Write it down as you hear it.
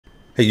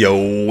Hey,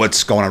 yo,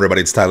 what's going on, everybody?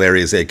 It's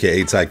Tylarious,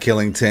 aka Ty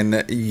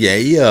Killington.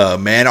 Yeah,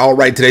 man. All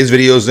right, today's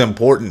video is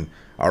important.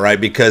 All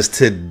right, because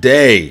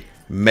today,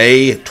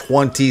 May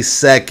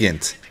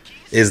 22nd,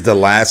 is the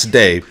last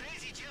day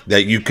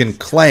that you can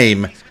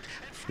claim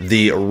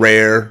the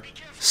rare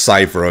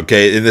cipher.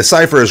 Okay, and the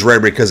cipher is rare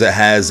because it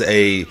has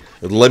a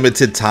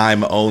limited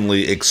time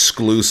only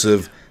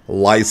exclusive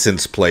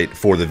license plate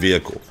for the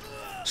vehicle.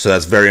 So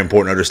that's very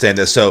important to understand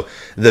this. So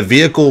the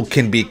vehicle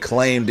can be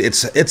claimed.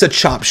 It's a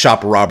chop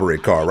shop robbery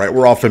car, right?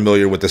 We're all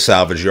familiar with the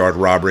salvage yard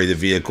robbery, the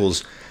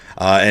vehicles.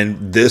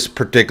 And this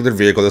particular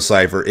vehicle, the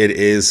Cypher, it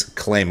is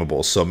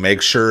claimable. So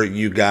make sure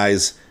you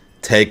guys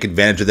take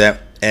advantage of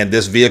that. And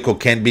this vehicle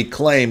can be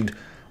claimed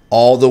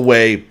all the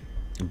way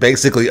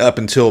basically up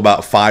until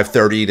about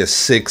 5:30 to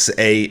 6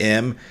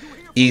 a.m.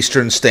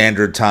 Eastern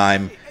Standard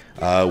Time,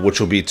 which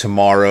will be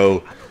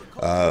tomorrow,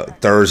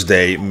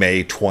 Thursday,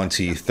 May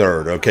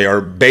 23rd, okay,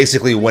 or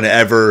basically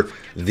whenever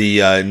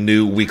the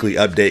new weekly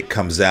update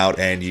comes out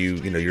and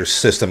your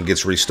system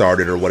gets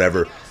restarted or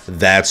whatever,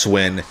 that's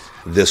when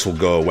this will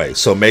go away.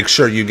 So make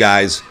sure you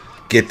guys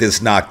get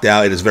this knocked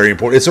out. It is very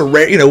important. It's a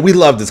rare, we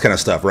love this kind of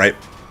stuff, right?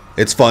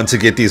 It's fun to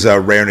get these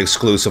rare and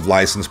exclusive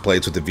license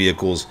plates with the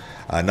vehicles.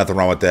 Nothing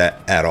wrong with that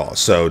at all.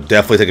 So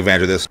definitely take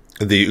advantage of this.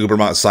 The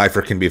Ubermont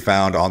Cypher can be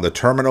found on the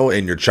terminal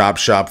in your chop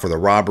shop for the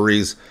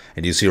robberies.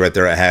 And you see right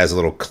there, it has a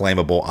little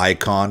claimable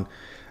icon.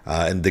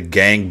 And the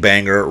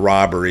gangbanger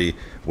robbery,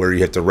 where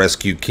you have to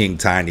rescue King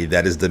Tiny,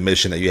 that is the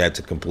mission that you have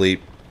to complete.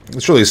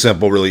 It's really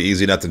simple, really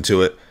easy, nothing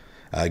to it.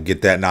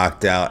 Get that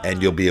knocked out,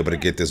 and you'll be able to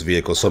get this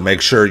vehicle. So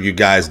make sure you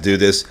guys do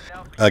this.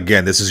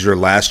 Again, this is your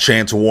last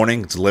chance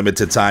warning. It's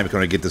limited time. You're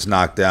going to get this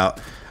knocked out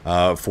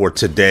for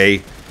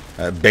today.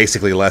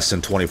 Basically less than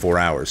 24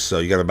 hours. So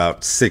you got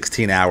about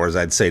 16 hours,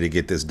 I'd say, to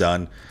get this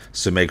done.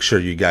 So make sure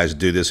you guys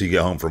do this. You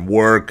get home from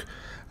work,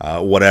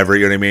 whatever,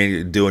 you know what I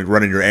mean,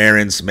 running your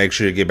errands. Make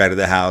sure you get back to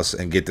the house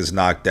and get this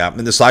knocked out.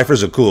 And the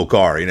Cypher's a cool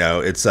car.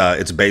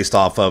 It's based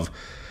off of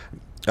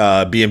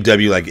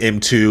BMW like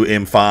M2,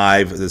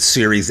 M5. The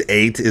Series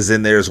 8 is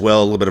in there as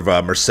well. A little bit of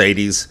a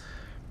Mercedes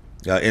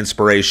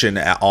inspiration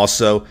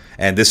also.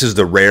 And this is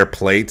the rare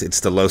plate.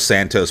 It's the Los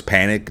Santos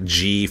Panic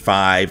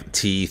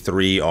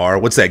G5T3R.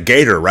 What's that?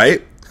 Gator,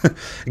 right?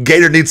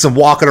 Gator needs some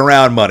walking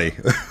around money.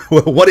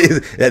 What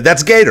is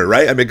that's Gator,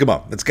 right? I mean, come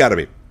on, it's got to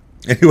be.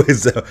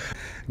 Anyways,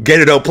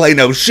 Gator don't play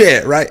no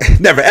shit, right?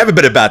 Never ever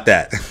been about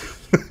that.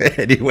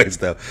 Anyways,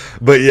 though,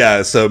 but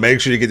yeah, so make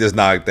sure you get this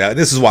knocked out. And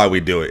this is why we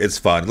do it. It's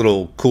fun,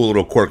 cool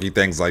little quirky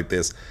things like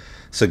this.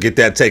 So get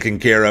that taken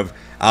care of.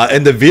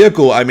 And the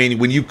vehicle, I mean,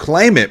 when you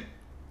claim it,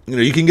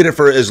 you can get it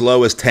for as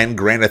low as 10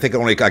 grand. I think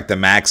only like the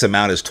max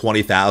amount is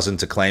 20,000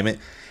 to claim it.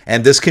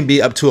 And this can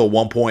be up to a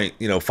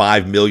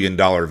 $1.5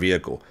 million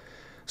vehicle.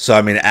 So,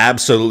 I mean,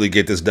 absolutely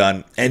get this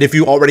done. And if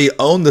you already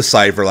own the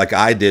Cypher like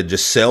I did,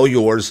 just sell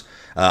yours.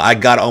 I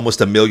got almost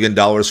 $1 million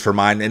for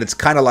mine. And it's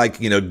kind of like,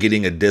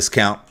 getting a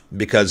discount,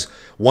 because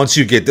once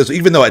you get this,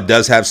 even though it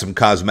does have some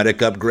cosmetic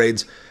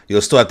upgrades,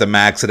 you'll still have to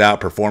max it out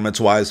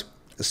performance-wise.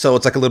 So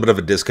it's like a little bit of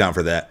a discount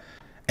for that.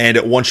 And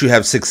once you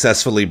have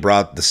successfully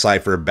brought the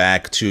Cypher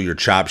back to your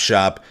chop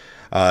shop,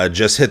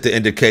 just hit the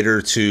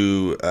indicator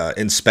to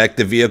inspect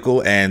the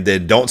vehicle, and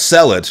then don't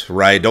sell it,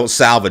 right? Don't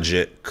salvage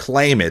it,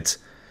 claim it.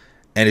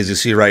 And as you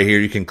see right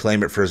here, you can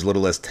claim it for as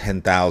little as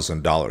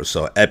 $10,000.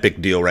 So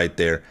epic deal right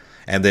there.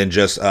 And then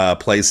just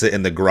place it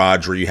in the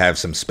garage where you have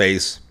some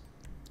space.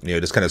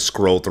 Just kind of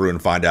scroll through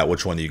and find out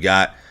which one you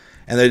got.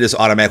 And they just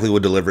automatically will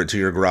deliver it to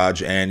your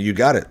garage, and you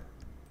got it.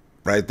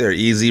 Right there.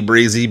 Easy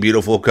breezy,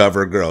 beautiful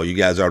cover girl. You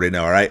guys already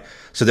know, all right?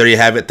 So there you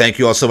have it. Thank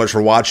you all so much for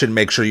watching.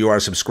 Make sure you are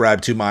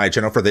subscribed to my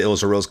channel for the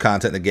ills or reals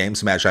content in the game.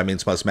 Smash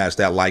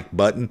that like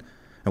button.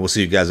 And we'll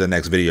see you guys in the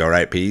next video, all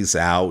right? Peace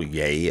out.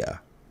 Yeah.